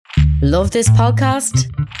Love this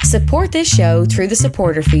podcast? Support this show through the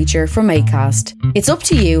supporter feature from Acast. It's up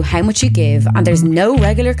to you how much you give and there's no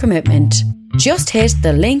regular commitment. Just hit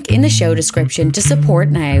the link in the show description to support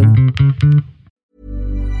now.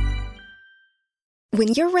 When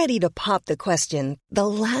you're ready to pop the question, the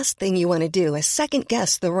last thing you want to do is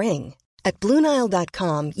second-guess the ring. At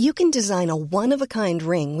BlueNile.com, you can design a one-of-a-kind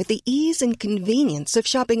ring with the ease and convenience of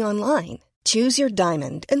shopping online. Choose your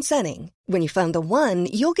diamond and setting. When you find the one,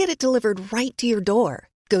 you'll get it delivered right to your door.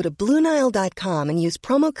 Go to BlueNile.com and use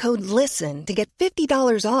promo code LISTEN to get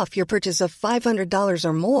 $50 off your purchase of $500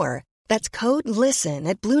 or more. That's code LISTEN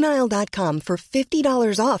at BlueNile.com for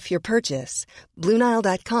 $50 off your purchase.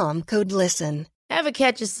 BlueNile.com, code LISTEN. Ever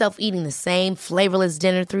catch yourself eating the same flavorless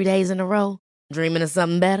dinner 3 days in a row? Dreaming of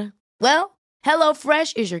something better? Well,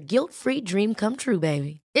 HelloFresh is your guilt-free dream come true,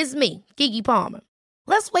 baby. It's me, Keke Palmer.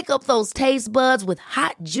 Let's wake up those taste buds with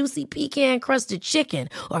hot, juicy pecan-crusted chicken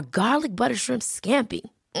or garlic butter shrimp scampi.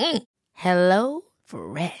 Hello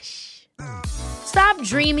Fresh. Stop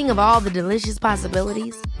dreaming of all the delicious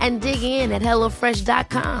possibilities and dig in at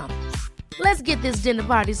HelloFresh.com. Let's get this dinner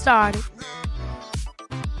party started.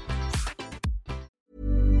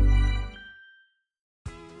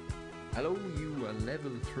 Hello, you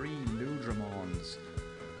level 3 Ludramons.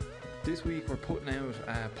 This week we're putting out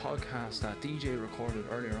a podcast that DJ recorded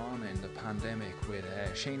earlier on in the pandemic with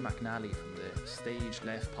Shane McNally from the Stage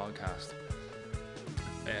Left podcast.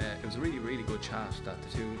 It was a really, really good chat that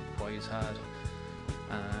the two boys had,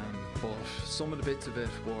 but some of the bits of it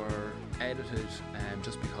were edited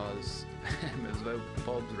just because it was about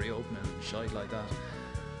pubs reopening and shite like that.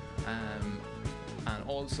 And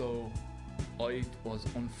also I was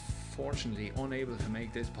unfortunately unable to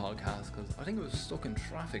make this podcast because I think I was stuck in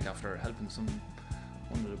traffic after helping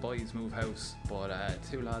one of the boys move house, but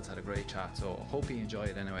two lads had a great chat, so hope you enjoy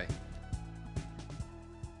it anyway.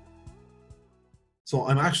 So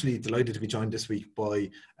I'm actually delighted to be joined this week by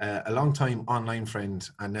a long-time online friend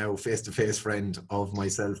and now face-to-face friend of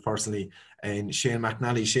myself personally, and Shane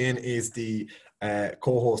McNally. Shane is the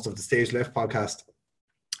co-host of the Stage Left podcast.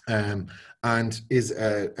 And is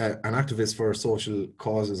an activist for social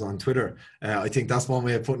causes on Twitter. I think that's one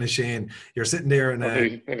way of putting it, Shane. You're sitting there and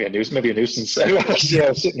maybe a nuisance. Yeah,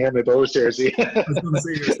 I'm sitting here in my Bows jersey. I was going to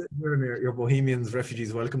say, you're sitting here in your Bohemians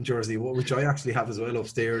Refugees Welcome jersey, which I actually have as well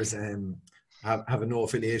upstairs. Have no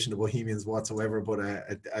affiliation to Bohemians whatsoever, but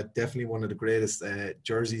definitely one of the greatest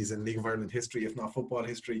jerseys in League of Ireland history, if not football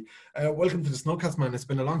history. Welcome to the Snugcast, man. It's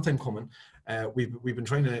been a long time coming. We've been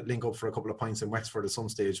trying to link up for a couple of pints in Wexford at some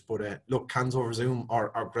stage, but look, cans over Zoom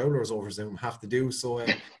or growlers over Zoom have to do. So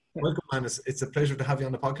welcome, man. It's a pleasure to have you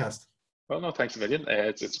on the podcast. Well, no, thanks a million.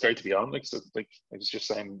 It's great to be on. Like I was just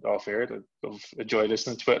saying off air, I've enjoyed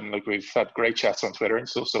listening to it, and like we've had great chats on Twitter and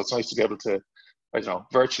stuff. So it's nice to be able to, I don't know,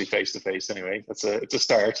 virtually face to face anyway. It's a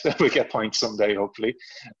start. We'll get points someday, hopefully.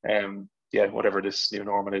 Yeah, whatever this new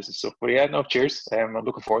normal is and stuff. But yeah, no, cheers. I'm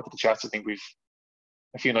looking forward to the chats. I think we've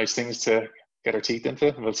a few nice things to get our teeth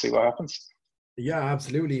into, and we'll see what happens. Yeah,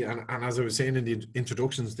 absolutely. And as I was saying in the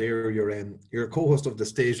introductions there, you're a co-host of the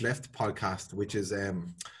Stage Left podcast, which is a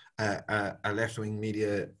left-wing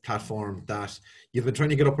media platform that you've been trying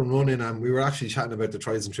to get up and running. And we were actually chatting about the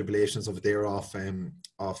trials and tribulations of it there off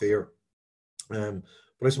air.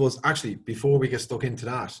 But I suppose actually before we get stuck into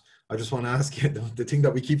that, I just want to ask you the thing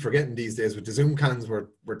that we keep forgetting these days with the Zoom cans,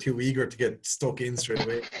 we're too eager to get stuck in straight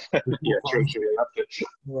away. Yeah, true.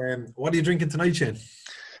 What are you drinking tonight, Shane?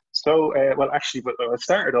 So, well, actually, but I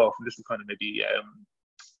started off, and this will kind of maybe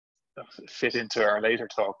fit into our later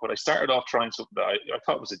talk, but I started off trying something that I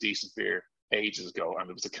thought was a decent beer ages ago, and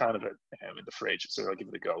there was a can of it in the fridge, so I'll give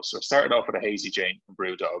it a go. So I started off with a Hazy Jane from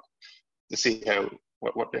Brewdog to see how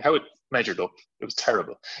it measured up. It was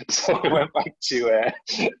terrible. So I went back to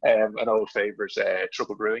an old favourite,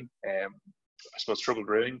 Trouble Brewing. I suppose Trouble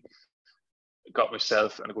Brewing got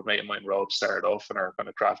myself and a good mate of mine, Rob, started off on our kind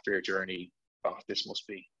of craft beer journey. Oh, this must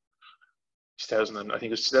be 2000. I think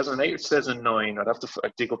it was 2008 or 2009. I'd have to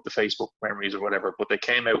dig up the Facebook memories or whatever. But they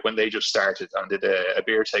came out when they just started and did a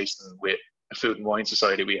beer tasting with a food and wine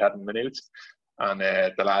society we had in Maynooth. And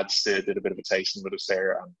the lads did a bit of a tasting with us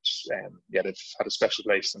there, and yeah, they've had a special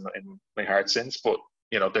place in my heart since. But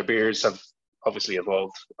you know, their beers have obviously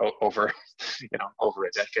evolved over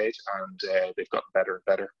a decade, and they've gotten better and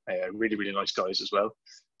better. Really, really nice guys as well.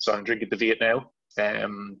 So I'm drinking the Viet now.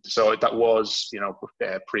 So that was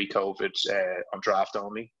pre-COVID on draft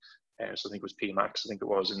only. So I think it was PMax. I think it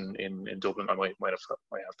was in Dublin. I might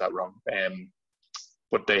have that wrong.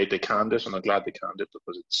 But they canned it, and I'm glad they canned it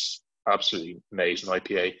because it's absolutely amazing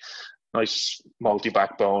IPA. Nice malty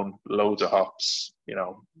backbone, loads of hops,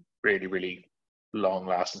 really, really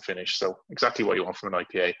long-lasting finish. So exactly what you want from an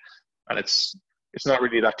IPA, and it's not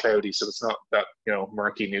really that cloudy, so it's not that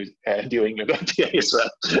murky New England IPA as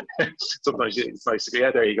well. Sometimes it's nice to go,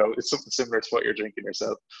 yeah, there you go. It's something similar to what you're drinking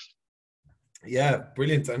yourself. Yeah,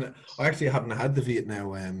 brilliant. And I actually haven't had the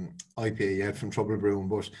Vietnam IPA yet from Trouble Brewing,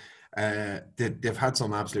 but they've had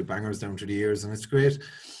some absolute bangers down through the years, and it's great.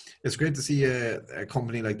 It's great to see a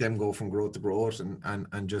company like them go from growth to growth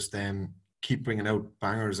and just keep bringing out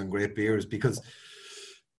bangers and great beers, because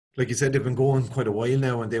like you said, they've been going quite a while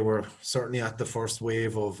now, and they were certainly at the first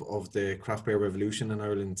wave of the craft beer revolution in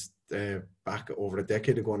Ireland back over a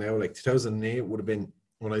decade ago now. Like 2008 would have been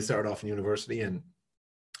when I started off in university, and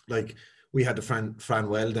like we had the Fran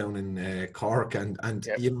Well down in Cork, and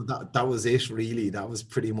yep. That was it really. That was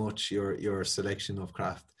pretty much your selection of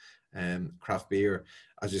craft beer.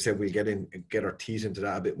 As you said, we'll get our teeth into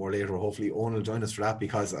that a bit more later. Hopefully Owen will join us for that,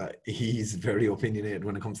 because he's very opinionated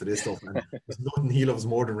when it comes to this stuff, and there's nothing he loves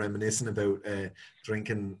more than reminiscing about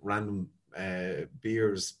drinking random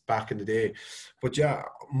beers back in the day. But yeah,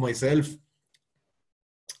 myself,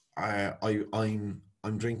 I'm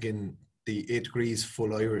drinking the 8 Degrees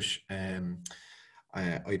Full Irish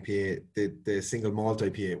IPA, the single malt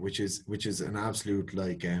IPA, which is an absolute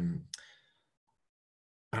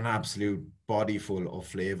an absolute body full of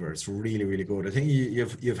flavour. It's really, really good. I think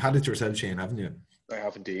you've had it yourself, Shane, haven't you? I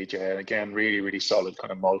have indeed, yeah. And again, really, really solid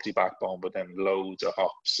kind of malty backbone, but then loads of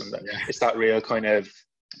hops, and it's that real kind of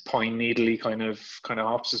pine needly kind of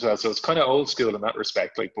hops as well. So it's kind of old school in that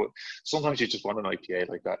respect. Like, but sometimes you just want an IPA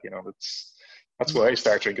like that. That's why I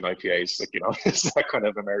start drinking IPAs. Like, it's that kind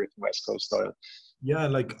of American West Coast style. Yeah,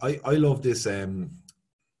 like I love this.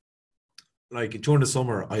 Like during the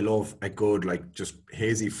summer, I love a good, like, just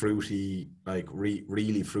hazy, fruity, like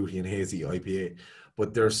really fruity and hazy IPA.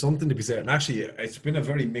 But there's something to be said. And actually, it's been a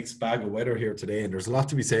very mixed bag of weather here today. And there's a lot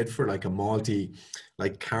to be said for like a malty,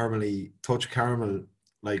 like caramelly, touch caramel,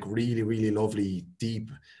 like really, really lovely,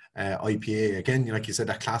 deep IPA. Again, like you said,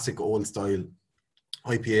 that classic old style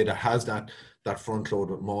IPA that has that front load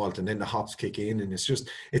with malt, and then the hops kick in. And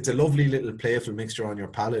it's a lovely little playful mixture on your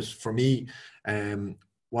palate. For me,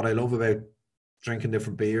 what I love about drinking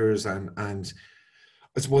different beers, and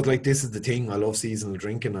I suppose, like, this is the thing, I love seasonal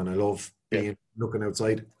drinking, and I love looking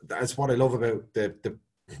outside. That's what I love about the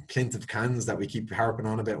plenty of cans that we keep harping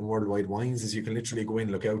on about in Worldwide Wines, is you can literally go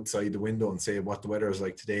in, look outside the window and say what the weather is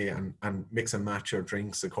like today, and mix and match your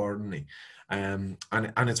drinks accordingly. And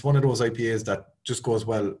it's one of those IPAs that just goes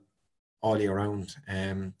well all year round.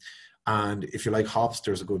 And if you like hops,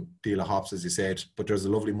 there's a good deal of hops, as you said, but there's a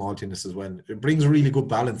lovely maltiness as well. It brings a really good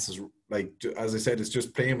balance. Like, as I said, it's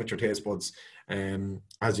just playing with your taste buds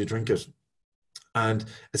as you drink it. And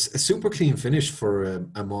it's a super clean finish for a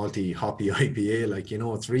malty, hoppy IPA. Like,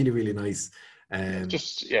 it's really, really nice.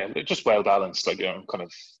 Just well balanced. Like, kind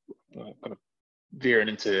of veering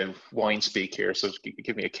into wine speak here, so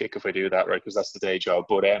give me a kick if I do that, right? Because that's the day job.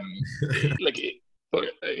 But but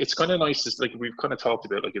it's kind of nice. Like, we've kind of talked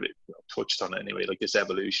about, like, a bit, touched on it anyway, like this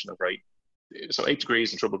evolution of, right. So 8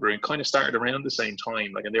 Degrees and Trouble Brewing kind of started around the same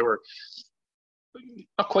time, like, and they were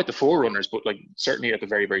not quite the forerunners, but like certainly at the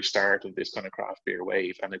very, very start of this kind of craft beer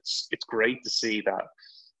wave. And it's great to see that,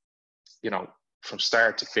 from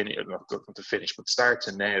start to finish, not to finish, but start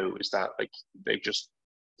to now, is that, like, they just,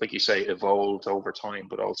 like you say, evolved over time,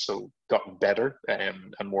 but also gotten better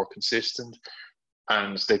and more consistent.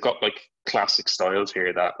 And they've got, like, classic styles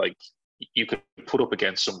here that, like, you could put up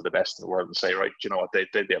against some of the best in the world and say, right, you know what, they'd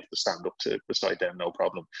be able to stand up to beside them, no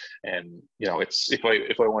problem. And it's, if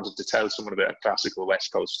I wanted to tell someone about a classical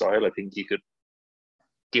West Coast style, I think you could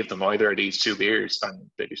give them either of these two beers and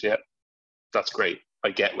they'd be, yeah, that's great.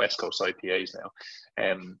 I get West Coast IPAs now.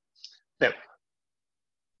 Now,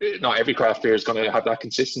 not every craft beer is going to have that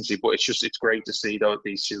consistency, but it's great to see though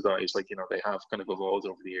these two guys, like, they have kind of evolved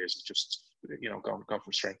over the years. It's just, gone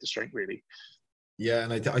from strength to strength, really. Yeah,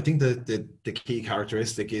 and I think the key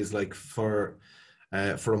characteristic is, like, for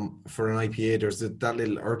an IPA, there's that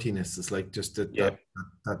little earthiness. It's like just that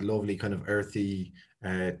lovely kind of earthy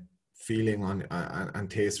feeling on and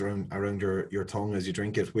taste around your tongue as you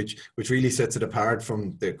drink it, which really sets it apart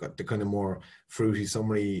from the kind of more fruity,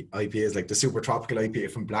 summery IPAs, like the super tropical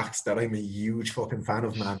IPA from Blacks that I'm a huge fucking fan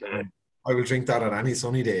of, man. I will drink that on any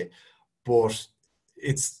sunny day, but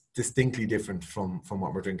it's distinctly different from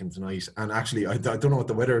what we're drinking tonight. And actually, I don't know what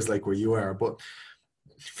the weather is like where you are, but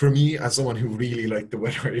for me, as someone who really, like, the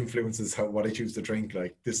weather influences what I choose to drink,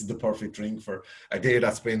 like, this is the perfect drink for a day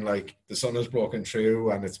that's been, like, the sun has broken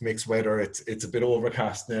through and it's mixed weather. It's a bit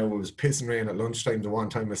overcast now. It was pissing rain at lunchtime the one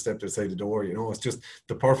time I stepped outside the door. It's just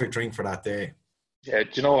the perfect drink for that day. Yeah, do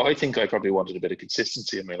you know what? I think I probably wanted a bit of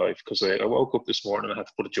consistency in my life, because I woke up this morning and I had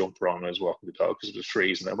to put a jumper on when I was walking the dog because it was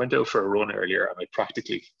freezing. I went out for a run earlier and I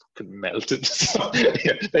practically melted. So,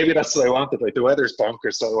 yeah, maybe that's what I wanted. Like, the weather's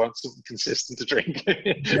bonkers, so I want something consistent to drink.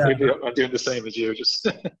 Yeah, Maybe I'm doing the same as you. Just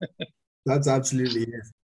that's absolutely it.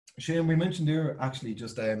 Shane, we mentioned there actually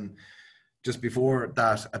just before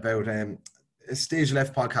that about Stage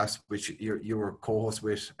Left podcast, which you were co-host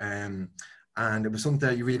with, and it was something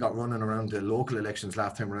that you really got running around the local elections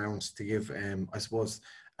last time around to give, I suppose,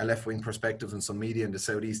 a left-wing perspective and some media in the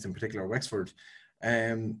southeast, in particular Wexford.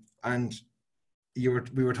 And we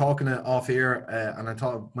were talking off air, and I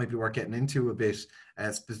thought it might be worth getting into a bit,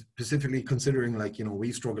 specifically considering, like, you know,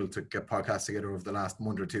 we've struggled to get podcasts together over the last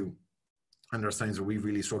month or two, and there's times where we've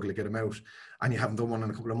really struggled to get them out, and you haven't done one in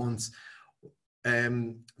a couple of months.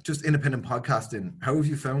 Just independent podcasting, how have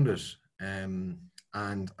you found it? And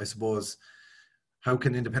I suppose, how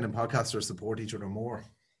can independent podcasters support each other more?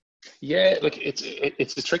 Yeah, like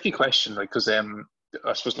it's a tricky question, like, because I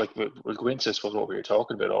suppose, like, we'll go into, I suppose, what we were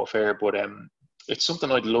talking about off air, but it's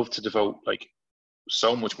something I'd love to devote like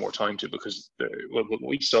so much more time to, because what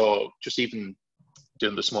we saw, just even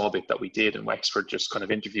doing the small bit that we did in Wexford, just kind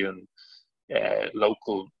of interviewing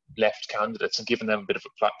local left candidates and giving them a bit of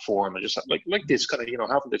a platform, and just like this kind of, you know,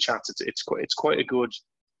 having the chats. It's quite a good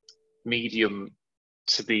medium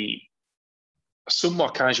to be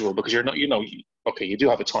somewhat casual, because you're not, you know, okay, you do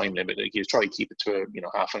have a time limit. Like, you try to keep it to, you know,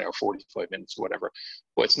 half an hour, 45 minutes, or whatever.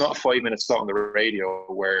 But it's not a 5-minute slot on the radio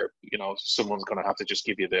where, you know, someone's going to have to just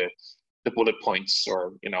give you the bullet points,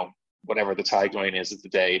 or, you know, whatever the tagline is of the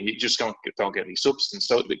day, and you just don't get any substance.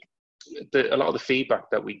 So a lot of the feedback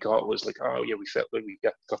that we got was like, oh yeah, we felt like we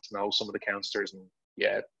got to know some of the councillors, and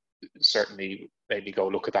yeah, certainly maybe go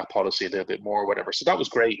look at that policy a little bit more, or whatever. So that was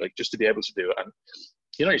great, like, just to be able to do it. And,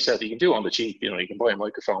 you know, yourself, you can do it on the cheap. You know, you can buy a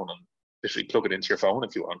microphone and literally plug it into your phone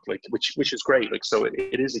if you want, like, which is great. Like, so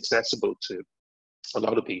it is accessible to a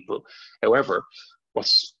lot of people. However,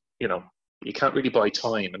 you know, you can't really buy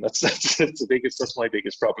time, and that's my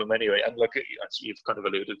biggest problem anyway. And look, as you've kind of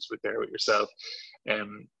alluded to it there with yourself,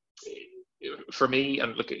 for me,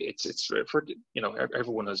 and look, it's for, you know,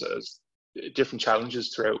 everyone has different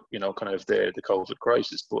challenges throughout, you know, kind of the COVID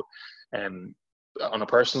crisis, but on a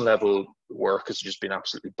personal level, work has just been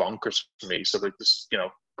absolutely bonkers for me. So, like, this, you know,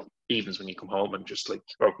 evenings when you come home and just, like,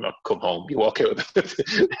 or not come home, you walk out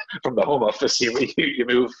from the home office, you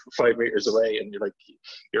move 5 meters away, and you're like,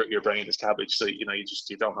 your brain is cabbage. So, you know, you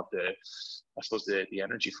don't have I suppose the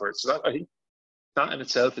energy for it. So that, I think that in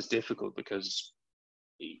itself is difficult, because,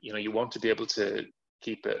 you know, you want to be able to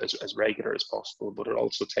keep it as regular as possible, but it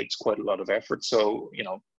also takes quite a lot of effort. So, you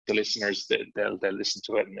know, the listeners, they'll listen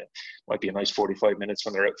to it, and it might be a nice 45 minutes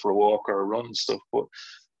when they're out for a walk or a run and stuff, but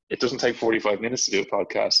it doesn't take 45 minutes to do a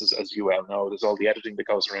podcast, as you well know. There's all the editing that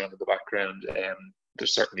goes around in the background.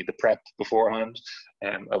 There's certainly the prep beforehand.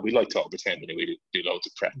 We like to pretend that we do loads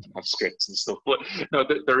of prep and have scripts and stuff, but no,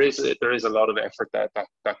 there is a lot of effort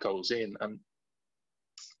that goes in. And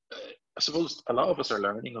I suppose a lot of us are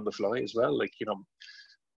learning on the fly as well. Like, you know,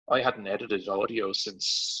 I hadn't edited audio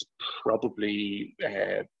since probably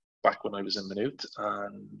back when I was in Maynooth,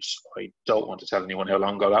 and I don't want to tell anyone how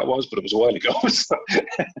long ago that was, but it was a while ago, so,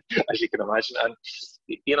 as you can imagine. And,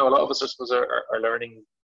 you know, a lot of us, I suppose, are learning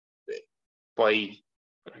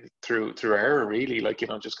through error, really. Like, you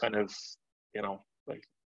know, just kind of, you know, like,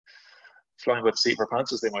 flying by the seat of our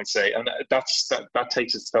pants, as they might say. And that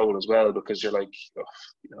takes its toll as well, because you're like, oh,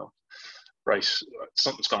 you know, right,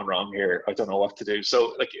 something's gone wrong here, I don't know what to do.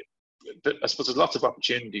 So, like, I suppose there's lots of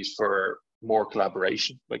opportunities for more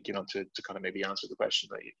collaboration, like, you know, to kind of maybe answer the question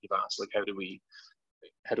that you've asked, like, how do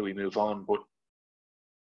we move on? But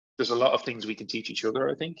there's a lot of things we can teach each other,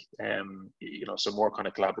 I think. You know, so more kind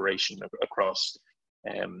of collaboration across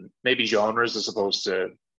maybe genres as opposed to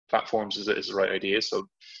platforms is the right idea. So,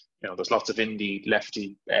 you know, there's lots of indie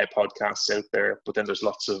lefty podcasts out there, but then there's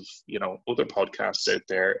lots of, you know, other podcasts out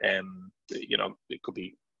there. You know, it could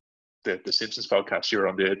be the Simpsons podcast you were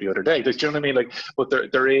on the other day. Do you know what I mean? Like, but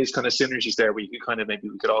there is kind of synergies there where you can kind of, maybe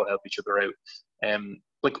we could all help each other out.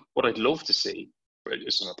 Like, what I'd love to see,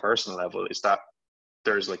 just on a personal level, is that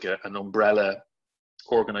there's like an umbrella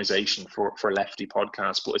organization for lefty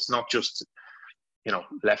podcasts, but it's not just, you know,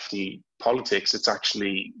 lefty politics. It's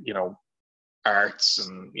actually, you know, arts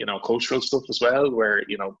and, you know, cultural stuff as well, where,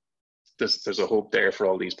 you know, there's a hub there for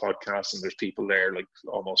all these podcasts, and there's people there like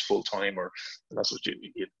almost full time, and that's what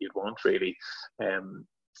you'd want, really.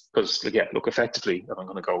 Because again, look, effectively, I'm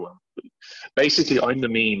going to go. Basically, I'm the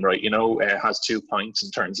meme, right? You know, has 2 pints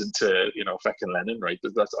and turns into, you know, feckin' Lennon, right?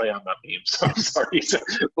 I am that meme. So I'm sorry,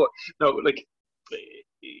 but no, like,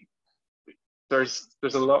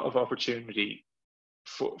 there's a lot of opportunity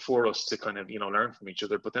for us to kind of, you know, learn from each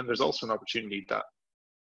other. But then there's also an opportunity that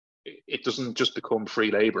it doesn't just become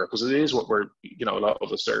free labor, because it is what we're, you know, a lot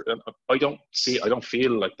of us are. I don't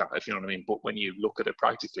feel like that, if you know what I mean. But when you look at it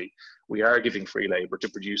practically, we are giving free labor to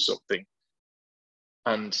produce something,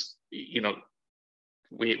 and you know,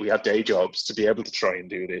 we have day jobs to be able to try and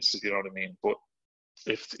do this, if you know what I mean. But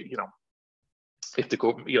if the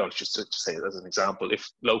government, you know, just to say it as an example, if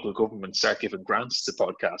local governments start giving grants to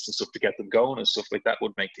podcasts and stuff to get them going and stuff like that,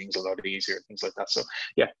 would make things a lot easier, things like that. So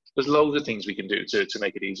yeah, there's loads of things we can do to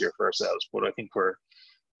make it easier for ourselves. But I think we're,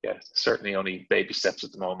 certainly only baby steps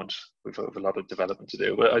at the moment. We've a lot of development to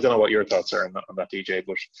do. But I don't know what your thoughts are on that, DJ.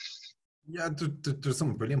 But yeah, there's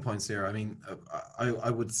some brilliant points there. I mean, I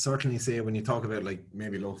would certainly say when you talk about like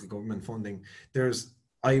maybe local government funding,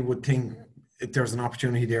 I would think there's an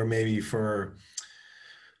opportunity there maybe for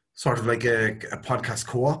sort of like a podcast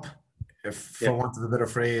co-op, for want of a better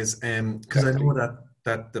phrase, because I know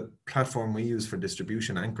that the platform we use for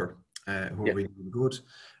distribution, Anchor, who are really good,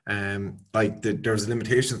 there's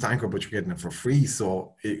limitations to Anchor, but you're getting it for free,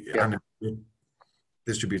 so and it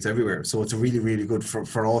distributes everywhere. So it's really, really good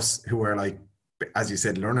for us who are, like, as you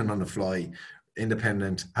said, learning on the fly,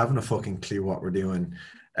 independent, having a fucking clue what we're doing,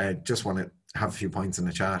 just want to have a few points in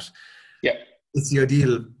the chat. Yeah, it's the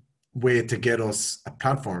ideal way to get us a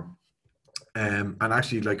platform. And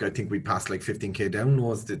actually, like, I think we passed like 15k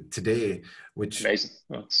downloads today, which amazing.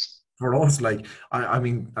 For us, like, I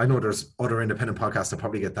mean, I know there's other independent podcasts that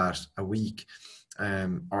probably get that a week,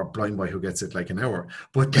 or Blind Boy who gets it like an hour.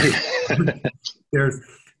 But there's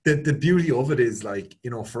the beauty of it is, like, you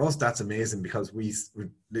know, for us that's amazing, because we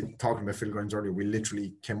talking about Phil Grimes earlier, we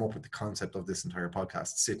literally came up with the concept of this entire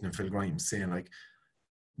podcast, sitting in Phil Grimes saying, like,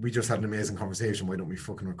 we just had an amazing conversation, why don't we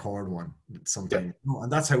fucking record one sometime? Yeah.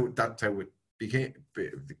 And that's how it became,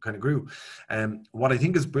 it kind of grew. What I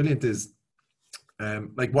think is brilliant is,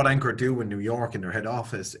 like, what Anchor do in New York in their head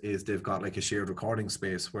office is they've got like a shared recording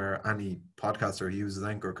space where any podcaster who uses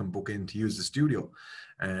Anchor can book in to use the studio.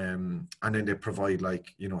 And then they provide,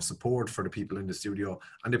 like, you know, support for the people in the studio,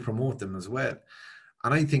 and they promote them as well.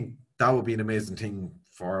 And I think that would be an amazing thing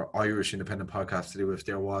for Irish independent podcasts to do if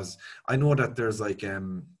there was. I know that there's like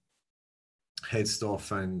Head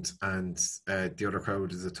Stuff and the other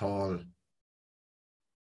crowd is a tall.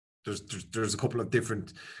 There's a couple of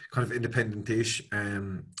different kind of independent-ish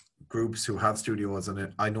groups who have studios,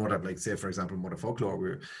 and I know that, like, say for example, Mother Folklore,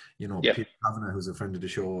 where, you know, Peter Kavanagh, who's a friend of the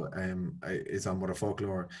show, is on Mother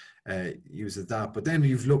Folklore, uses that. But then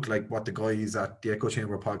you've looked like what the guys at the Echo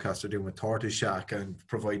Chamber podcast are doing with Tortoise Shack and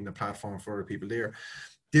providing a platform for people there.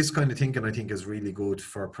 This kind of thinking, I think, is really good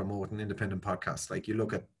for promoting independent podcasts. Like, you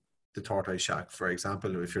look at the Tortoise Shack, for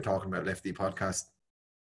example, if you're talking about Lefty podcast.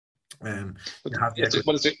 It's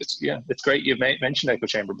great you've mentioned Echo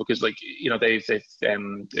Chamber, because, like, you know, they've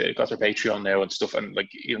got their Patreon now and stuff, and, like,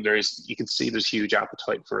 you know, you can see there's huge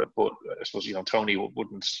appetite for it. But I suppose, you know, Tony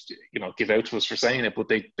wouldn't, you know, give out to us for saying it, but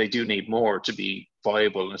they do need more to be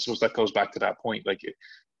viable. And I suppose that goes back to that point. Like,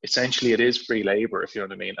 essentially, it is free labor, if you know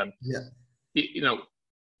what I mean. And you know,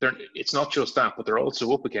 it's not just that, but they're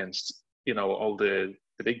also up against, you know, all the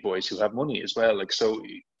big boys who have money as well. Like, so,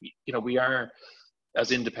 you know, we are,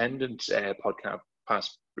 as independent podcast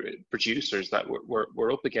producers, that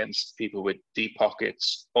we're up against people with deep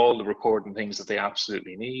pockets, all the recording things that they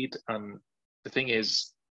absolutely need. And the thing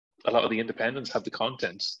is, a lot of the independents have the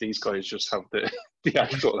content. These guys just have the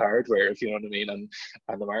actual hardware, if you know what I mean, and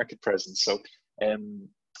the market presence. So,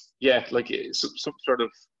 like, some sort of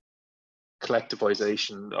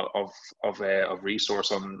collectivization of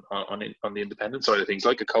resource on the independent side of things,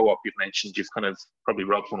 like a co-op you've mentioned. You've kind of probably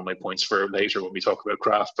robbed one of my points for later when we talk about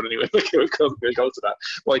craft, but anyway, we'll go to that.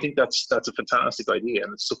 Well, I think that's a fantastic idea,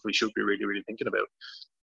 and it's stuff we should be really, really thinking about.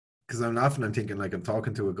 Because I'm laughing, I'm thinking, like, I'm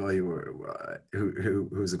talking to a guy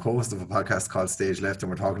who's a co-host of a podcast called Stage Left, and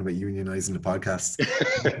we're talking about unionizing the podcast.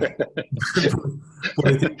 but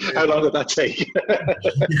I think, how long did that take?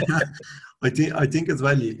 I think as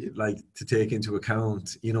well, like, to take into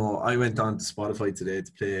account, you know, I went on to Spotify today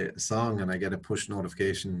to play a song, and I get a push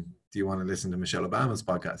notification, do you want to listen to Michelle Obama's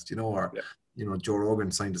podcast, you know, or you know, Joe Rogan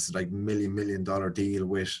signed us a like $1 million deal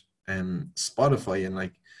with Spotify, and,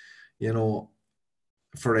 like, you know,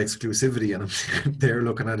 for exclusivity. And they're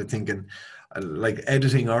looking at it thinking, like,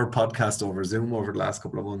 editing our podcast over Zoom over the last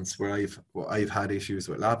couple of months, where I've had issues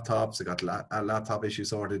with laptops. I got a laptop issue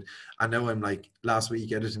sorted, and now I'm like, last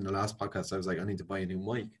week editing the last podcast, I was like, I need to buy a new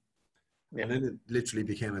mic. And then it literally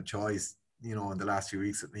became a choice, you know, in the last few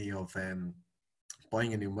weeks with me of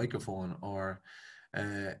buying a new microphone or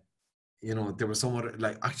you know, there was someone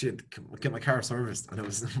like actually get my car serviced, and it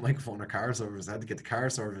was a microphone or car service. I had to get the car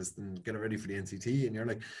serviced and get it ready for the NCT. And you're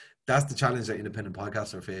like, that's the challenge that independent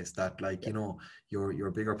podcasters face. That like, you know,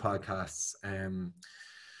 your bigger podcasts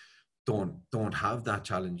don't have that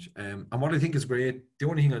challenge. And what I think is great, the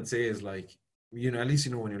only thing I'd say is like, you know, at least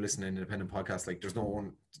you know when you're listening to an independent podcast, like there's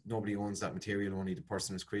nobody owns that material, only the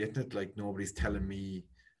person who's creating it. Like nobody's telling me,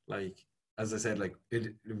 like, as I said, like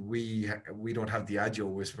we don't have the Diageo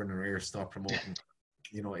whispering in our ear, stop promoting,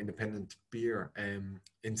 you know, independent beer.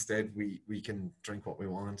 Instead we can drink what we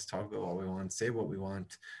want, talk about what we want, say what we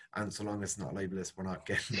want, and so long as it's not libelous, we're not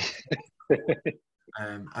getting it.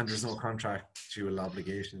 And there's no contractual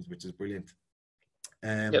obligations, which is brilliant.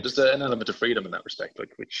 There's an element of freedom in that respect,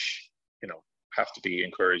 like, which, you know, have to be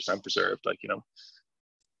encouraged and preserved, like, you know.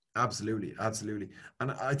 Absolutely.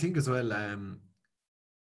 And I think as well,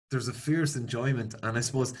 there's a fierce enjoyment, and I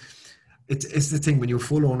suppose it's the thing when you have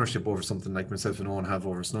full ownership over something, like myself and Owen have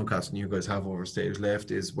over Snowcast and you guys have over Stage Left,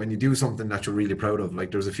 is when you do something that you're really proud of.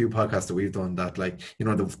 Like there's a few podcasts that we've done that, like, you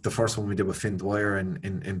know, the first one we did with Finn Dwyer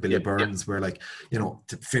and Billy Burns, where like, you know,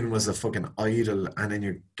 Finn was a fucking idol, and then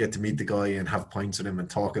you get to meet the guy and have pints with him and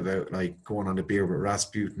talk about like going on a beer with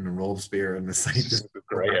Rasputin and Robespierre, and it's like this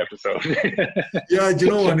great episode. Yeah, you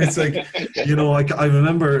know, and it's like, you know, I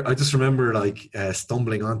just remember like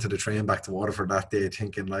stumbling onto the train back to Waterford that day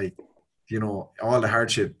thinking like, you know, all the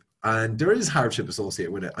hardship, and there is hardship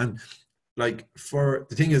associated with it. And like, for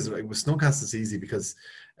the thing is, like, with Snowcast it's easy because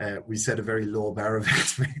we set a very low bar of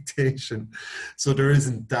expectation, so there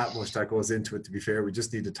isn't that much that goes into it, to be fair. We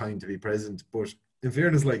just need the time to be present, but in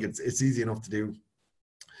fairness, like, it's easy enough to do.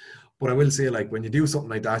 But I will say, like, when you do something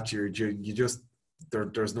like that, you just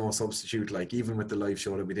there's no substitute. Like, even with the live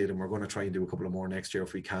show that we did, and we're going to try and do a couple of more next year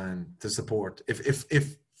if we can, to support,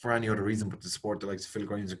 if for any other reason, but to support the likes of Phil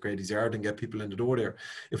Grimes and Grady's Yard and get people in the door there,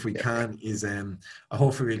 if we can, is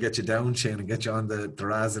hopefully we'll get you down, Shane, and get you on the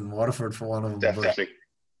Raz in Waterford for one of them. Definitely.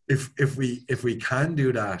 But if we can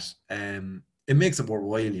do that, it makes it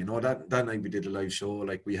worthwhile, you know. That night we did a live show,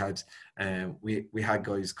 like we had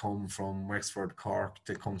guys come from Wexford, Cork,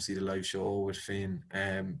 to come see the live show with Finn.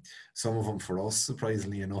 Some of them for us,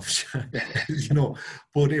 surprisingly enough, you know.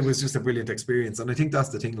 But it was just a brilliant experience, and I think that's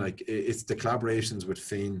the thing. Like, it's the collaborations with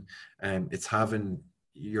Finn, it's having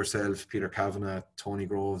yourself, Peter Kavanagh, Tony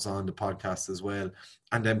Groves on the podcast as well,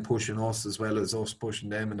 and then pushing us as well as us pushing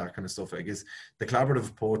them and that kind of stuff. I guess the collaborative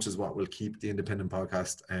approach is what will keep the independent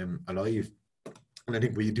podcast alive. And I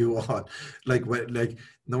think we do all, like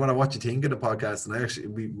no matter what you think of the podcast,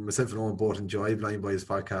 and myself and Owen both enjoy Blind Boys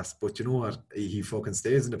podcast, but you know what, he fucking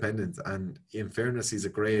stays independent, and in fairness, he's a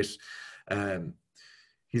great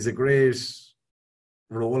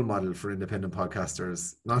role model for independent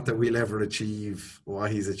podcasters. Not that we'll ever achieve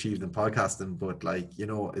what he's achieved in podcasting, but like, you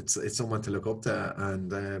know, it's someone to look up to,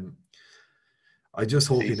 and I just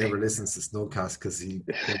hope he never listens to Snowcast, because he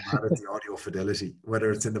gets mad at the audio fidelity,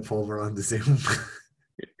 whether it's in the pub or on the Zoom.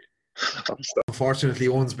 Unfortunately,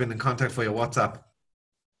 Owen's been in contact via WhatsApp.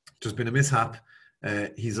 There's been a mishap.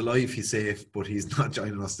 He's alive, he's safe, but he's not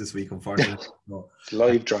joining us this week, unfortunately. No.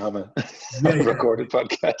 Live drama. Recorded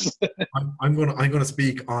podcast. I'm gonna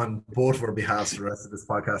speak on both of our behalves for the rest of this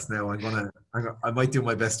podcast now. I might do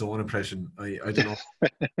my best Owen impression. I don't know.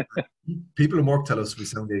 People in work tell us we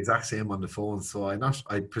sound the exact same on the phone, so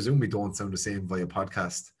I presume we don't sound the same via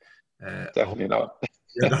podcast. Definitely not.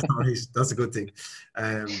 Yeah, that's nice. That's a good thing.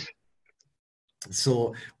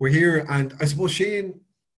 So we're here, and I suppose, Shane,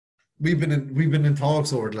 we've been in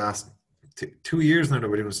talks over the last 2 years now that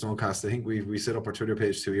we're doing Snowcast. I think we set up our Twitter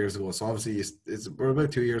page 2 years ago, so obviously we're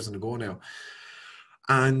about 2 years on the go now,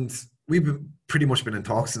 and we've pretty much been in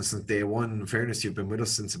talks since day one. In fairness, you've been with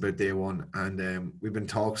us since about day one, and we've been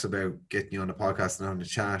talks about getting you on the podcast and on the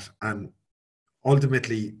chat, and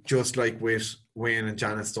ultimately, just like with Wayne and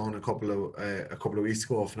Janet Stone a couple of weeks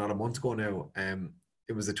ago, if not a month ago now,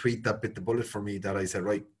 it was a tweet that bit the bullet for me, that I said,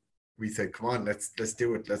 right, we said, come on, let's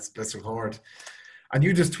do it, let's record. And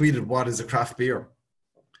you just tweeted, what is a craft beer?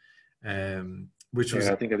 Which was,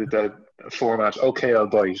 I think I did that format. Okay, I'll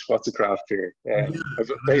bite. What's a craft beer?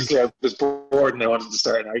 Basically, I was bored and I wanted to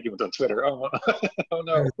start an argument on Twitter. Oh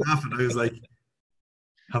no! I was laughing. I was like,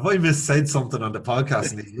 have I missaid something on the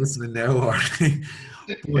podcast and he's listening now? Or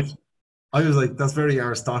but I was like, that's very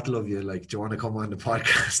Aristotle of you. Like, do you want to come on the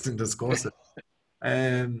podcast and discuss it?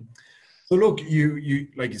 So look, you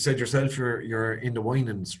like you said yourself, you're in the wine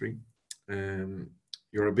industry.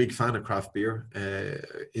 You're a big fan of craft beer,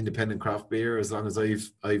 independent craft beer. As long as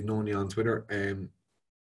I've known you on Twitter,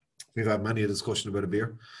 we've had many a discussion about a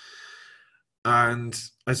beer. And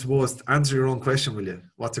I suppose, to answer your own question, will you?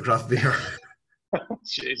 What's a craft beer?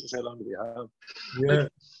 Jesus, how long do we have? Yeah.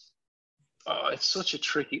 Like, it's such a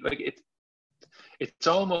tricky, like it's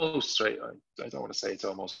almost right. I don't want to say it's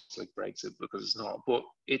almost like Brexit because it's not, but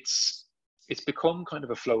it's become kind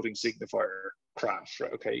of a floating signifier, craft,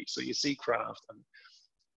 right? Okay, so you see craft, and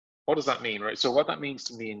what does that mean, right? So what that means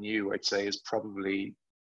to me and you, I'd say, is probably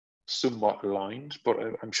somewhat aligned, but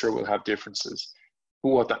I'm sure we'll have differences. But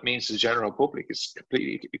what that means to the general public is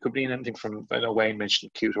completely, it could mean anything from, I know Wayne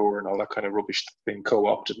mentioned Qtor and all that kind of rubbish being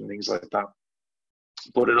co-opted and things like that.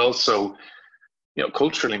 But it also, you know,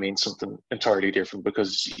 culturally means something entirely different,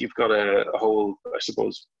 because you've got a whole, I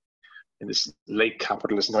suppose, in this late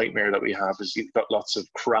capitalist nightmare that we have, is you've got lots of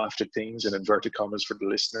crafted things in inverted commas for the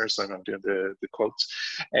listeners. So I'm doing the quotes.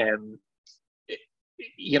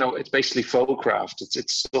 You know, it's basically faux craft.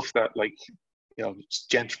 It's stuff that, like, you know, it's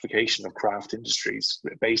gentrification of craft industries,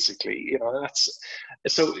 basically. You know, that's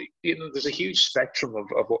so, you know, there's a huge spectrum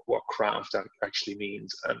of what craft actually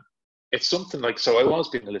means. And it's something like, so I was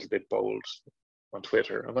being a little bit bold on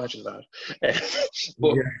Twitter, imagine that.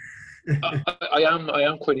 But Yeah. I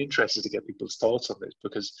am quite interested to get people's thoughts on this,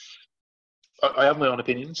 because I have my own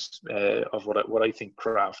opinions of what I think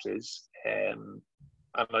craft is, and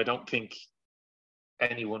I don't think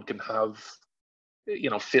anyone can have, you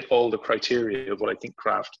know, fit all the criteria of what I think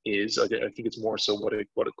craft is. I think it's more so what it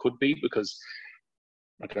could be, because,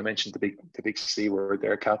 like I mentioned, the big C word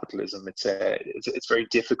there, capitalism. It's very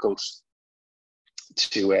difficult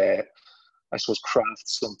to I suppose craft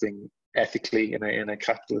something ethically in a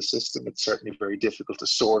capitalist system. It's certainly very difficult to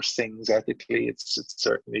source things ethically. It's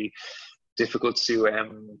certainly difficult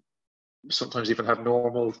to sometimes even have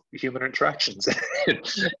normal human interactions.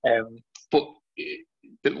 But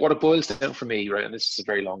what it boils down for me, right, and this is a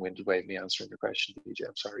very long-winded way of me answering your question, DJ,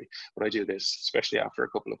 I'm sorry, but I do this, especially after a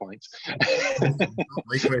couple of pints.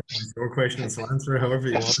 My question is your question, so answer however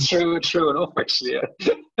you want. True enough, actually,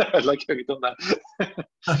 yeah. I like how you've done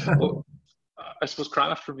that. Well, I suppose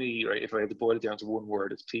craft for me, right, if I had to boil it down to one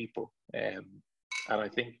word, it's people. And I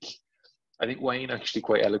think Wayne actually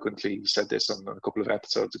quite eloquently said this on a couple of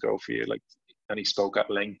episodes ago for you, like, and he spoke at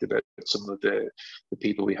length about some of the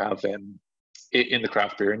people we have in the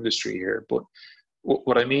craft beer industry here. But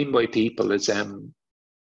what I mean by people is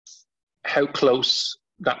how close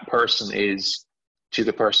that person is to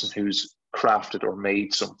the person who's crafted or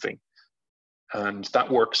made something. And that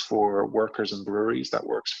works for workers in breweries, that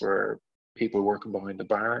works for people working behind the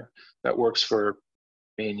bar, that works for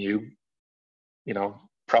me and you know,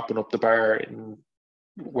 propping up the bar in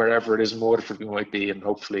wherever it is in Waterford we might be, and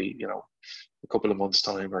hopefully, you know, a couple of months'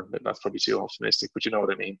 time, or that's probably too optimistic, but you know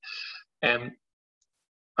what I mean. And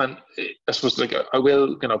I suppose, like, I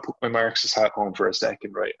will, you know, put my Marxist hat on for a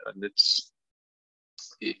second, right? And it's,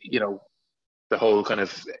 you know, the whole kind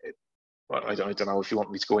of, well, I don't know if you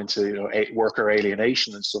want me to go into, you know, worker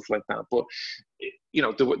alienation and stuff like that, but, you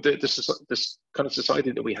know, this kind of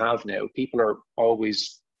society that we have now, people are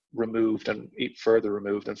always removed and further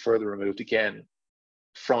removed and further removed again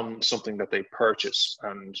from something that they purchase.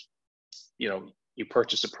 And, you know, you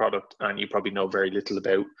purchase a product and you probably know very little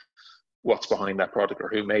about what's behind that product or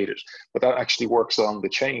who made it, but that actually works along the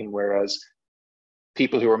chain, whereas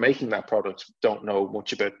people who are making that product don't know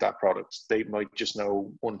much about that product. They might just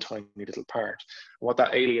know one tiny little part. And what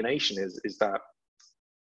that alienation is that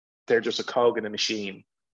they're just a cog in a machine,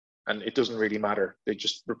 and it doesn't really matter. They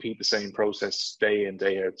just repeat the same process day in,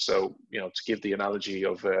 day out. So, you know, to give the analogy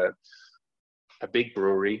of a big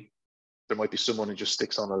brewery, there might be someone who just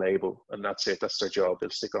sticks on a label, and that's it. That's their job. They'll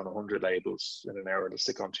stick on 100 labels in an hour. They'll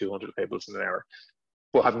stick on 200 labels in an hour,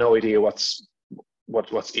 but have no idea what's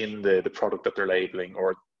in the product that they're labeling,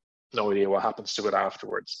 or no idea what happens to it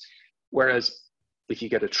afterwards. Whereas if you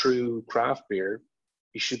get a true craft beer,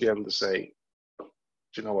 you should be able to say, do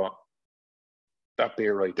you know what? That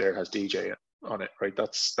beer right there has DJ on it, right?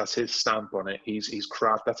 That's his stamp on it. He's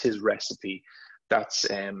craft. That's his recipe. That's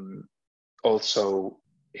also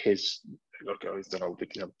his, look, I don't know,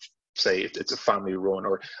 you know, say it's a family run,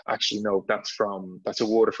 or actually no, that's a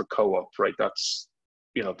Waterford co-op, right? That's,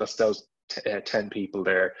 you know, that's those 10 people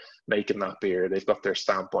there making that beer. They've got their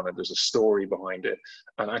stamp on it. There's a story behind it,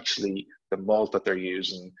 and actually the malt that they're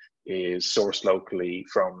using is sourced locally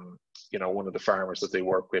from, you know, one of the farmers that they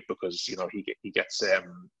work with, because, you know, he gets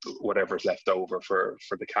whatever's left over for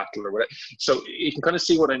the cattle or whatever. So you can kind of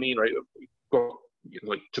see what I mean, right?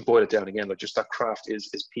 Like, to boil it down again, like, just that craft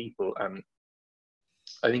is people. And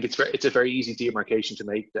I think it's a very easy demarcation to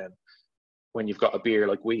make then, when you've got a beer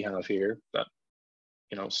like we have here, that,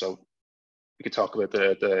 you know, so we could talk about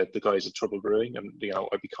the guys at Trouble Brewing, and, you know,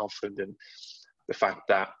 I'd be confident in the fact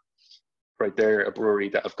that right? They're a brewery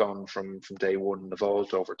that have gone from day one and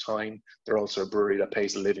evolved over time. They're also a brewery that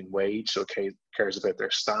pays a living wage, so cares about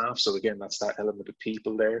their staff. So again, that's that element of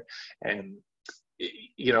people there, and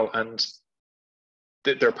and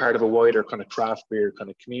they're part of a wider kind of craft beer kind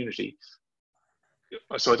of community.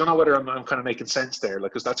 So I don't know whether I'm kind of making sense there,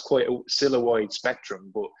 like, because that's still a wide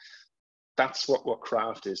spectrum, but that's what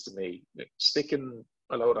craft is to me. Sticking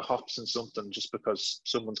a load of hops in something just because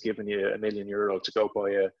someone's given you €1 million to go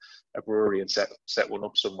buy a brewery and set one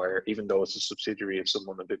up somewhere, even though it's a subsidiary of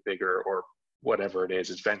someone a bit bigger or whatever it is,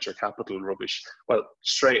 it's venture capital rubbish. Well,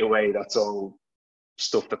 straight away, that's all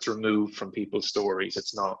stuff that's removed from people's stories.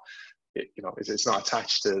 It's not, it's not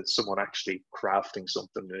attached to someone actually crafting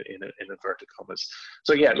something in inverted commas.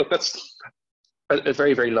 So yeah, look, that's a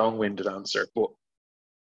very, very long-winded answer, but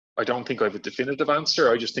I don't think I have a definitive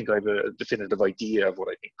answer. I just think I have a definitive idea of what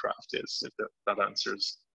I think craft is. If that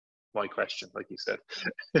answers my question, like you said.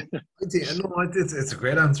 It's a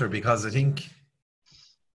great answer, because I think,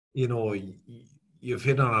 you've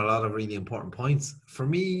hit on a lot of really important points. For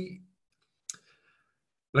me,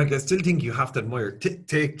 like, I still think you have to admire.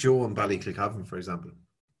 Take Joe in Ballyclickhaven, for example.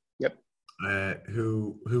 Yep.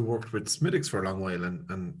 Who worked with Smithwick's for a long while,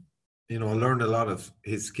 and learned a lot of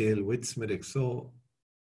his skill with Smithwick's. So,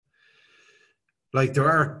 like, there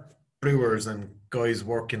are brewers and guys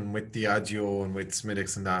working with Diageo and with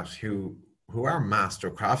Smithwick's and that who are master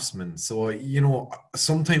craftsmen. So,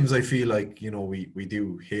 sometimes I feel like, we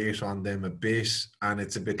do hate on them a bit, and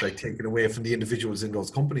it's a bit like taken away from the individuals in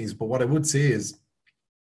those companies. But what I would say is,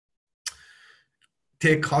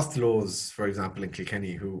 take Costello's, for example, in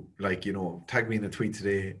Kilkenny, who, like, tagged me in a tweet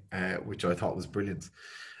today, which I thought was brilliant,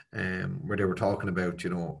 where they were talking about,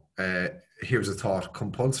 here's a thought: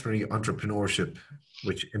 compulsory entrepreneurship,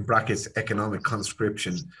 which in brackets economic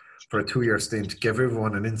conscription, for a 2-year stint, give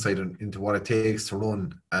everyone an insight into what it takes to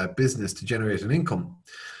run a business to generate an income.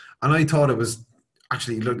 And I thought it was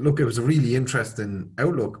actually, look, it was a really interesting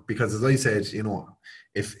outlook, because, as I said,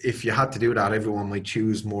 if you had to do that, everyone might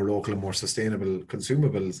choose more local and more sustainable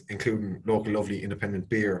consumables, including local, lovely, independent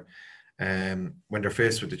beer, when they're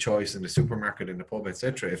faced with the choice in the supermarket, in the pub,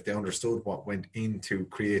 etc. If they understood what went into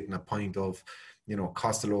creating a pint of,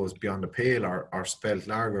 Costello's Beyond the Pale or Spelt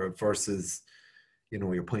Lager versus,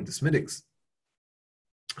 your pint of Smithwick's,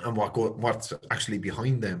 and what's actually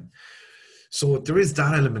behind them. So there is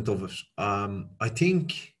that element of it. I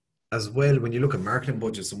think as well, when you look at marketing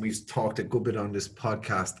budgets, and we've talked a good bit on this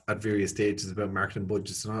podcast at various stages about marketing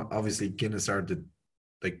budgets, and obviously Guinness are the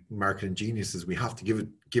marketing geniuses. We have to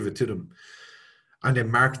give it to them, and they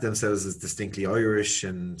market themselves as distinctly Irish,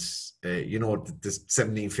 and the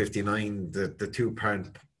 1759, the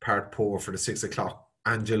 2-part pour for the 6 o'clock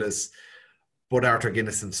Angelus. But Arthur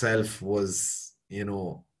Guinness himself was,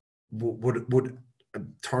 would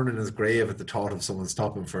turn in his grave at the thought of someone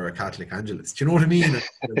stopping for a Catholic Angelus. Do you know what I mean?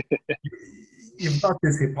 You've got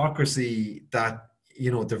this hypocrisy that,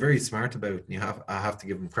 they're very smart about, and I have to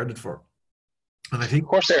give them credit for. And I think, of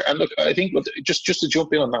course, there. And look, I think just to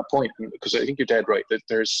jump in on that point, because I think you're dead right, that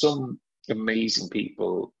there's some amazing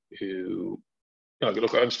people who,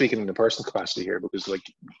 look, I'm speaking in a personal capacity here, because, like,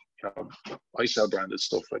 I sell branded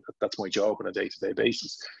stuff, like that's my job on a day-to-day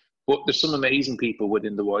basis. But there's some amazing people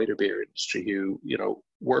within the wider beer industry who,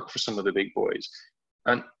 work for some of the big boys.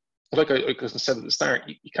 And like I said at the start,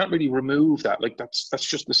 you can't really remove that. Like, that's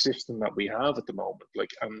just the system that we have at the moment.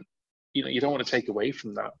 Like, you don't want to take away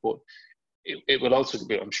from that, but it will also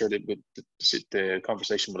be, I'm sure that the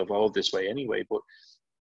conversation will evolve this way anyway, but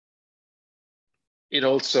it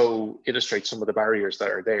also illustrates some of the barriers that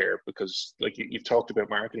are there, because, like, you've talked about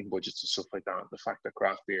marketing budgets and stuff like that, and the fact that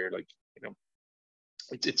craft beer, like,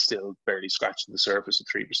 it's still barely scratching the surface of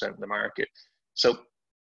 3% of the market. So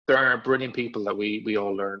there are brilliant people that we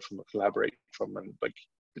all learn from and collaborate from, and, like,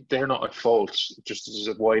 they're not at fault. Just there's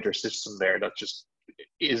a wider system there that just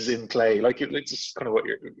is in play. Like, it's just kind of what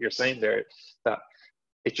you're saying there, that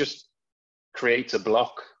it just creates a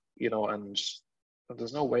block, and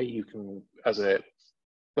there's no way you can, as a,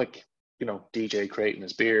 like, DJ creating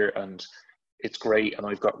his beer, and it's great, and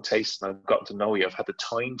I've gotten taste, and I've gotten to know you, I've had the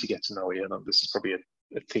time to get to know you, and this is probably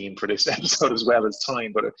a theme for this episode as well as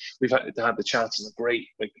time, but we've had the chance, and great,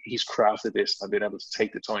 like, he's crafted this, and I've been able to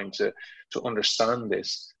take the time to understand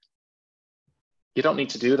this. You don't need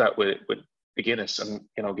to do that with the Guinness, and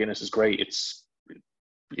Guinness is great. It's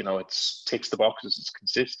it's ticks the boxes, it's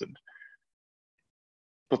consistent,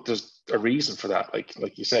 but there's a reason for that.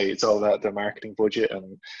 Like you say, it's all that the marketing budget,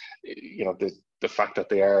 and the fact that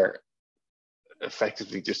they are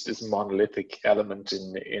effectively just this monolithic element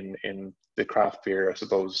in the craft beer, I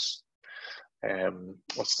suppose.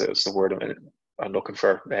 What's the word I'm looking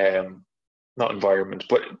for? not environment,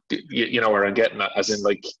 but you know where I'm getting at, as in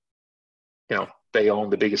like, you know, they own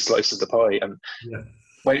the biggest slice of the pie. And Yeah.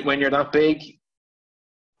 when you're that big,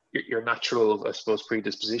 your natural, I suppose,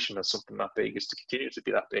 predisposition as something that big is to continue to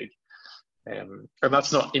be that big. And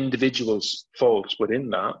that's not individuals' fault within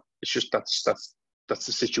that. It's just that's the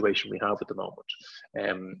situation we have at the moment.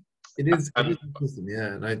 It is And interesting,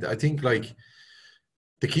 yeah. And I think like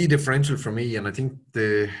the key differential for me, and I think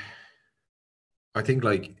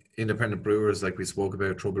like independent brewers, like we spoke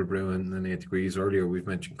about Trouble Brewing and 8 Degrees earlier, we've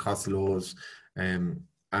mentioned Costello's, and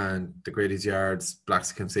the Grady's Yards,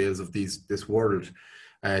 Blaxican Sales of this world,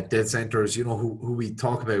 Dead Centers, you know, who we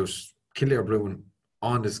talk about, Kildare Brewing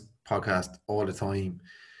on this podcast all the time.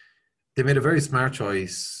 They made a very smart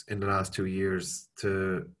choice in the last 2 years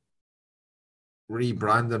to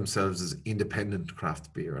rebrand themselves as independent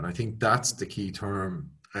craft beer, and I think that's the key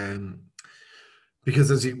term.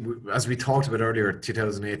 Because as we talked about earlier,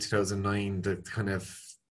 2008, 2009, the kind of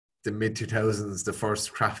the mid 2000s, the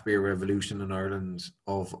first craft beer revolution in Ireland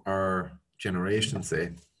of our generation,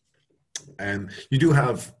 say. You do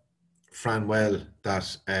have Franwell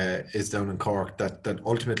that is down in Cork that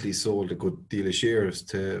ultimately sold a good deal of shares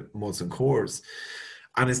to Molson Coors.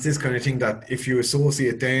 And it's this kind of thing that if you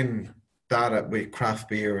associate then that with craft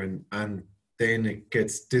beer and then it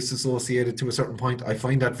gets disassociated to a certain point, I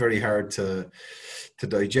find that very hard to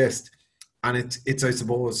digest. And it's I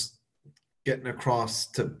suppose getting across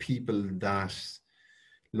to people that,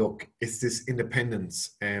 look, it's this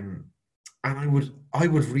independence. And I would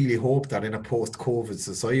really hope that in a post-COVID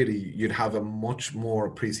society, you'd have a much more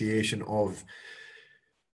appreciation of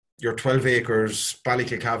your 12 acres,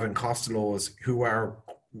 Ballykilcavan, Costello's, who are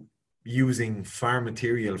using farm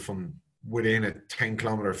material from within a 10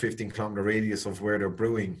 kilometre, 15 kilometre radius of where they're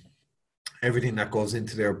brewing. Everything that goes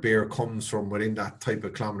into their beer comes from within that type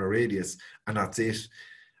of kilometre radius, and that's it.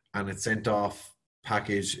 And it's sent off,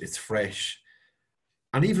 packaged, it's fresh.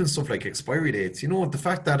 And even stuff like expiry dates, you know, the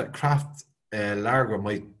fact that a craft lager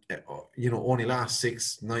might, only last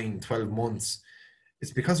 6, 9, 12 months,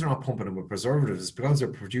 it's because they're not pumping it with preservatives. It's because they're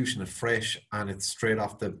producing it fresh and it's straight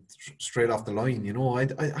off the line, you know.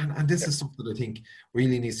 And this is something that I think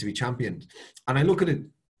really needs to be championed. And I look at it,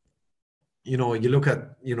 you know, you look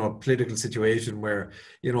at, a political situation where,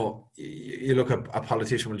 you look at a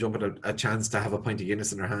politician will jump at a chance to have a pint of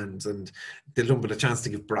Guinness in their hands, and they'll jump at a chance to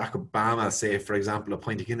give Barack Obama, say, for example, a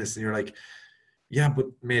pint of Guinness. And you're like, yeah, but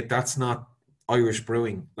mate, that's not Irish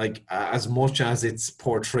brewing. Like, as much as it's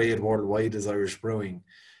portrayed worldwide as Irish brewing,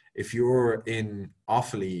 if you're in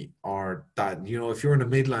Offaly or that, if you're in the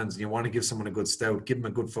Midlands and you want to give someone a good stout, give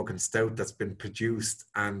them a good fucking stout that's been produced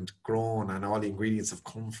and grown and all the ingredients have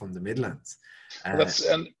come from the Midlands. Just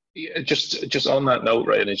on that note,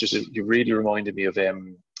 right? And you really reminded me of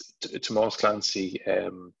Tomas Clancy,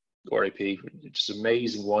 RIP, just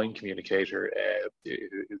amazing wine communicator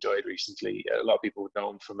who died recently. A lot of people would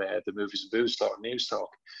know him from the Movies and Booze Talk, News Talk,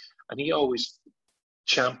 and he always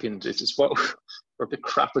championed it. It's what we're a bit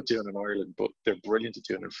crap at doing in Ireland, but they're brilliant at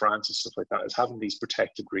doing in France and stuff like that, is having these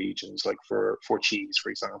protected regions, like for cheese,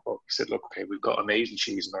 for example. He said, look, okay, we've got amazing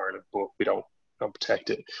cheese in Ireland, but we don't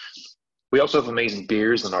protect it. We also have amazing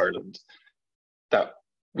beers in Ireland that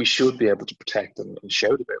we should be able to protect and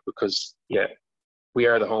shout about, because we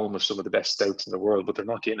are the home of some of the best stouts in the world, but they're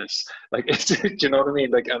not Guinness. Like, do you know what I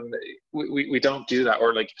mean? Like, and we don't do that.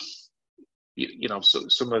 Or like, so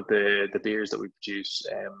some of the beers that we produce,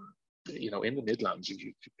 in the Midlands,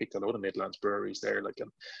 you picked a lot of Midlands breweries there, like, and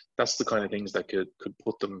that's the kind of things that could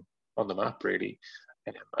put them on the map, really,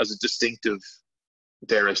 as a distinctive,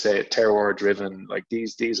 dare I say it, terroir driven. Like,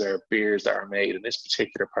 these are beers that are made in this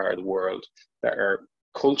particular part of the world that are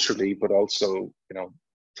culturally, but also,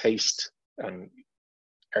 taste and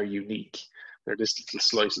are unique. They're this little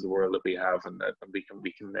slice of the world that we have, and we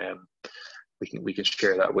can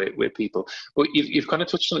share that with people. But you've kind of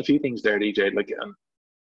touched on a few things there, DJ. Like,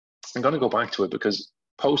 I'm going to go back to it because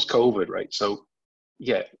post-COVID, right? So,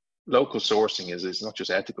 local sourcing is not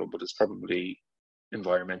just ethical, but it's probably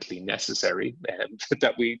environmentally necessary,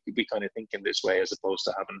 that we kind of think in this way, as opposed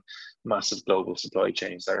to having massive global supply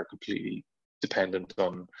chains that are completely dependent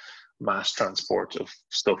on mass transport of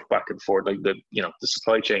stuff back and forth. Like the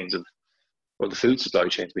supply chains the food supply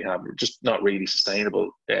chains we have are just not really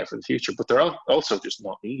sustainable for the future, but they're also just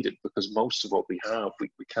not needed, because most of what we have, we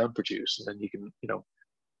can produce. And then you can,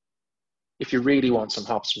 if you really want some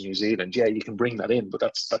hops from New Zealand, you can bring that in, but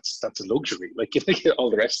that's a luxury. Like,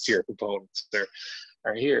 all the rest of your components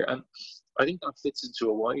are here. And I think that fits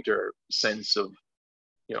into a wider sense of,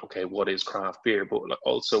 okay, what is craft beer, but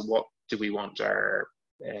also what do we want our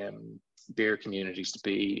beer communities to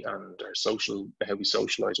be, and our how we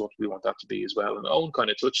socialize, what we want that to be as well. And Owen kind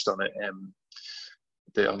of touched on it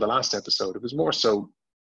on the last episode. It was more so,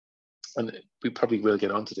 and we probably will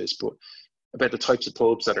get onto this, but about the types of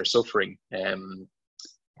pubs that are suffering. And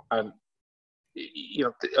you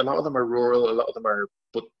know, a lot of them are rural, a lot of them are,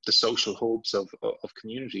 but the social hubs of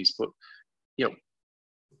communities. But you know,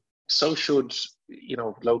 so should, you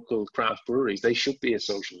know, local craft breweries. They should be a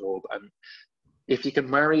social hub. And if you can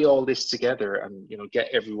marry all this together and, you know, get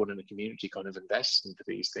everyone in the community kind of invest into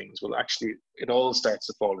these things, well, actually, it all starts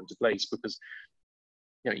to fall into place. Because,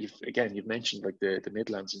 you know, you've mentioned like the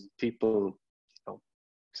Midlands, and people, you know,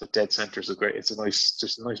 so Dead Centre is it's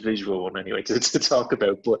just a nice visual one anyway to talk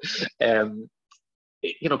about. But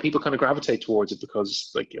you know, people kind of gravitate towards it because,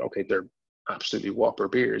 like, okay, they're absolutely whopper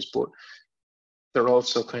beers, but they're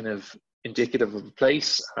also kind of indicative of a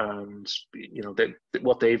place. And, you know,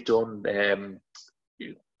 what they've done,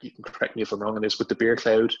 you can correct me if I'm wrong on this, with the Beer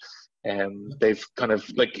Cloud, they've kind of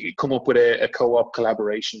like come up with a co-op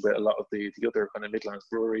collaboration with a lot of the other kind of Midlands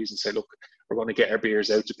breweries and say, look, we're going to get our beers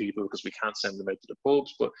out to people because we can't send them out to the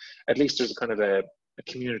pubs, but at least there's a kind of a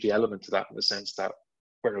community element to that, in the sense that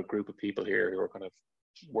we're a group of people here who are kind of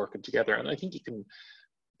working together. And I think you can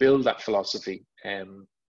build that philosophy,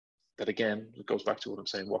 that again, it goes back to what I'm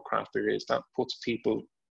saying, what craft beer is, that puts people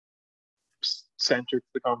centered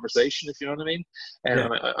to the conversation, if you know what I mean. And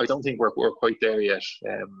I don't think we're quite there yet.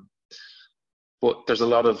 But there's a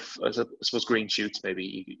lot of, I suppose, green shoots,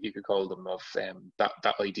 maybe you could call them, of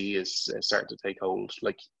that idea is starting to take hold.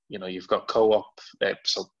 Like, you know, you've got co-op,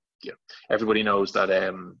 so you know, everybody knows that,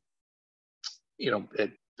 you know,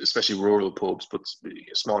 especially rural pubs, but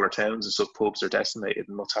smaller towns and stuff, pubs are decimated.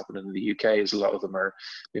 And what's happening in the UK is a lot of them are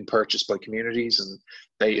being purchased by communities, and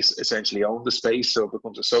they essentially own the space, so it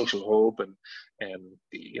becomes a social hub, and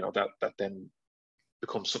you know, that then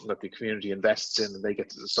becomes something that the community invests in, and they get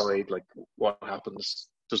to decide, like, what happens.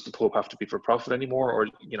 Does the pub have to be for profit anymore, or,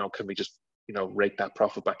 you know, can we just, you know, rake that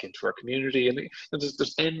profit back into our community? And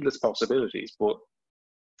there's endless possibilities. But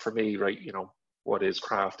for me, right, you know, what is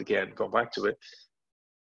craft, again, going back to it,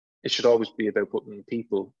 it should always be about putting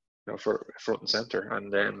people, you know, for front and center.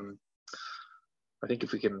 And I think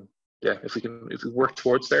if we work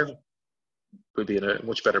towards there, we'll be in a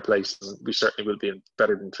much better place. And we certainly will be in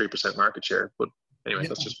better than 3% market share. But anyway,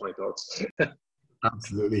 that's just my thoughts.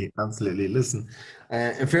 Absolutely. Listen,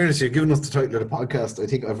 in fairness, you're giving us the title of the podcast. I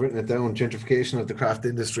think I've written it down. Gentrification of the craft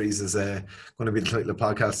industries is going to be the title of the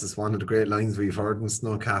podcast. It's one of the great lines we've heard in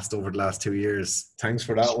Snowcast over the last 2 years. Thanks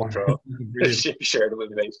for that one. You shared it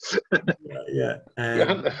with me, mate. Yeah.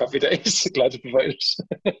 Happy days. Glad to provide it.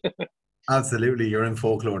 Absolutely, you're in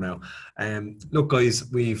folklore now. Look, guys,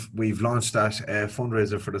 we've launched that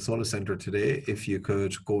fundraiser for the Solar Centre today. If you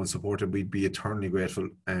could go and support it, we'd be eternally grateful.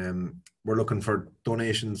 We're looking for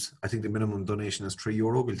donations. I think the minimum donation is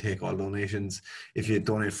 €3. We'll take all donations. If you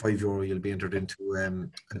donate €5, you'll be entered into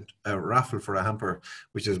a raffle for a hamper,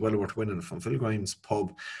 which is well worth winning, from Phil Grimes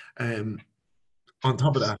Pub. On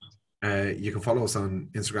top of that, you can follow us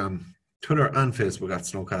on Instagram, Twitter and Facebook at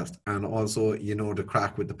Snowcast. And also, you know the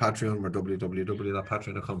crack with the Patreon. We're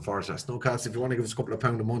www.patreon.com/Snowcast. If you want to give us a couple of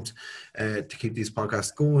pounds a month to keep these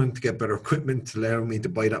podcasts going, to get better equipment, to allow me to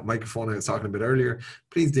buy that microphone I was talking about earlier,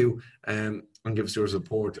 please do, and give us your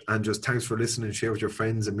support. And just thanks for listening. Share with your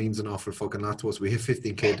friends. It means an awful fucking lot to us. We hit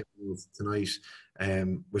 15k tonight,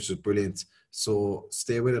 which is brilliant. So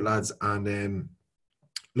stay with it, lads. And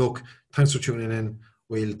look, thanks for tuning in.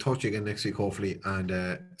 We'll talk to you again next week, hopefully, and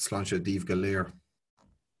Sláinte Díobh go léir.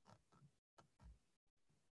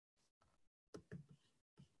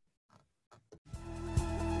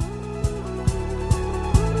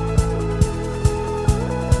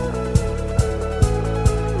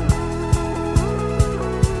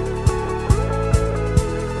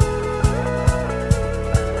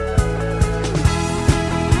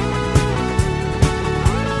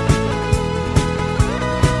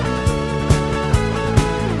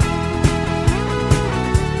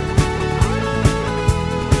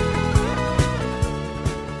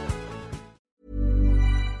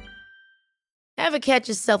 Ever catch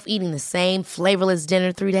yourself eating the same flavorless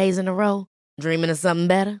dinner 3 days in a row? Dreaming of something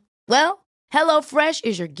better? Well, HelloFresh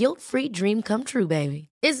is your guilt-free dream come true, baby.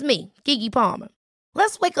 It's me, Keke Palmer.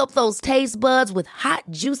 Let's wake up those taste buds with hot,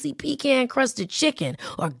 juicy pecan-crusted chicken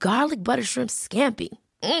or garlic butter shrimp scampi.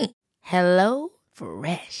 Hello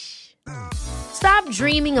Fresh. Stop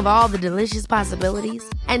dreaming of all the delicious possibilities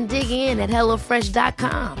and dig in at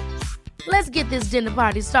HelloFresh.com. Let's get this dinner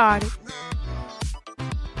party started.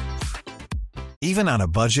 Even on a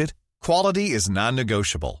budget, quality is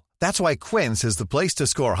non-negotiable. That's why Quince is the place to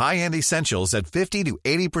score high-end essentials at 50 to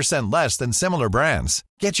 80% less than similar brands.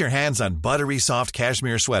 Get your hands on buttery soft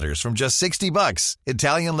cashmere sweaters from just $60,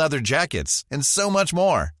 Italian leather jackets, and so much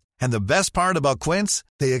more. And the best part about Quince,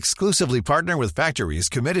 they exclusively partner with factories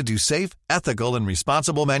committed to safe, ethical, and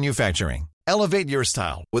responsible manufacturing. Elevate your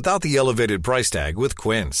style without the elevated price tag with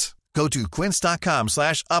Quince. Go to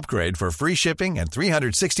quince.com/upgrade for free shipping and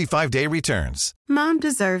 365-day returns. Mom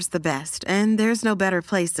deserves the best, and there's no better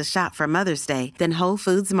place to shop for Mother's Day than Whole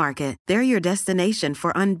Foods Market. They're your destination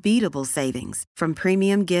for unbeatable savings, from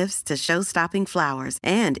premium gifts to show-stopping flowers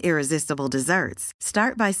and irresistible desserts.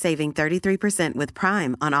 Start by saving 33% with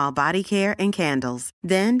Prime on all body care and candles.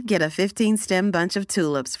 Then get a 15-stem bunch of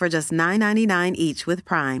tulips for just $9.99 each with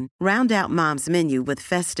Prime. Round out Mom's menu with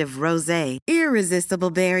festive rosé, irresistible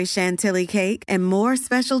berry chantilly cake, and more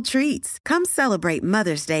special treats. Come celebrate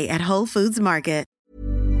Mother's Day at Whole Foods Market.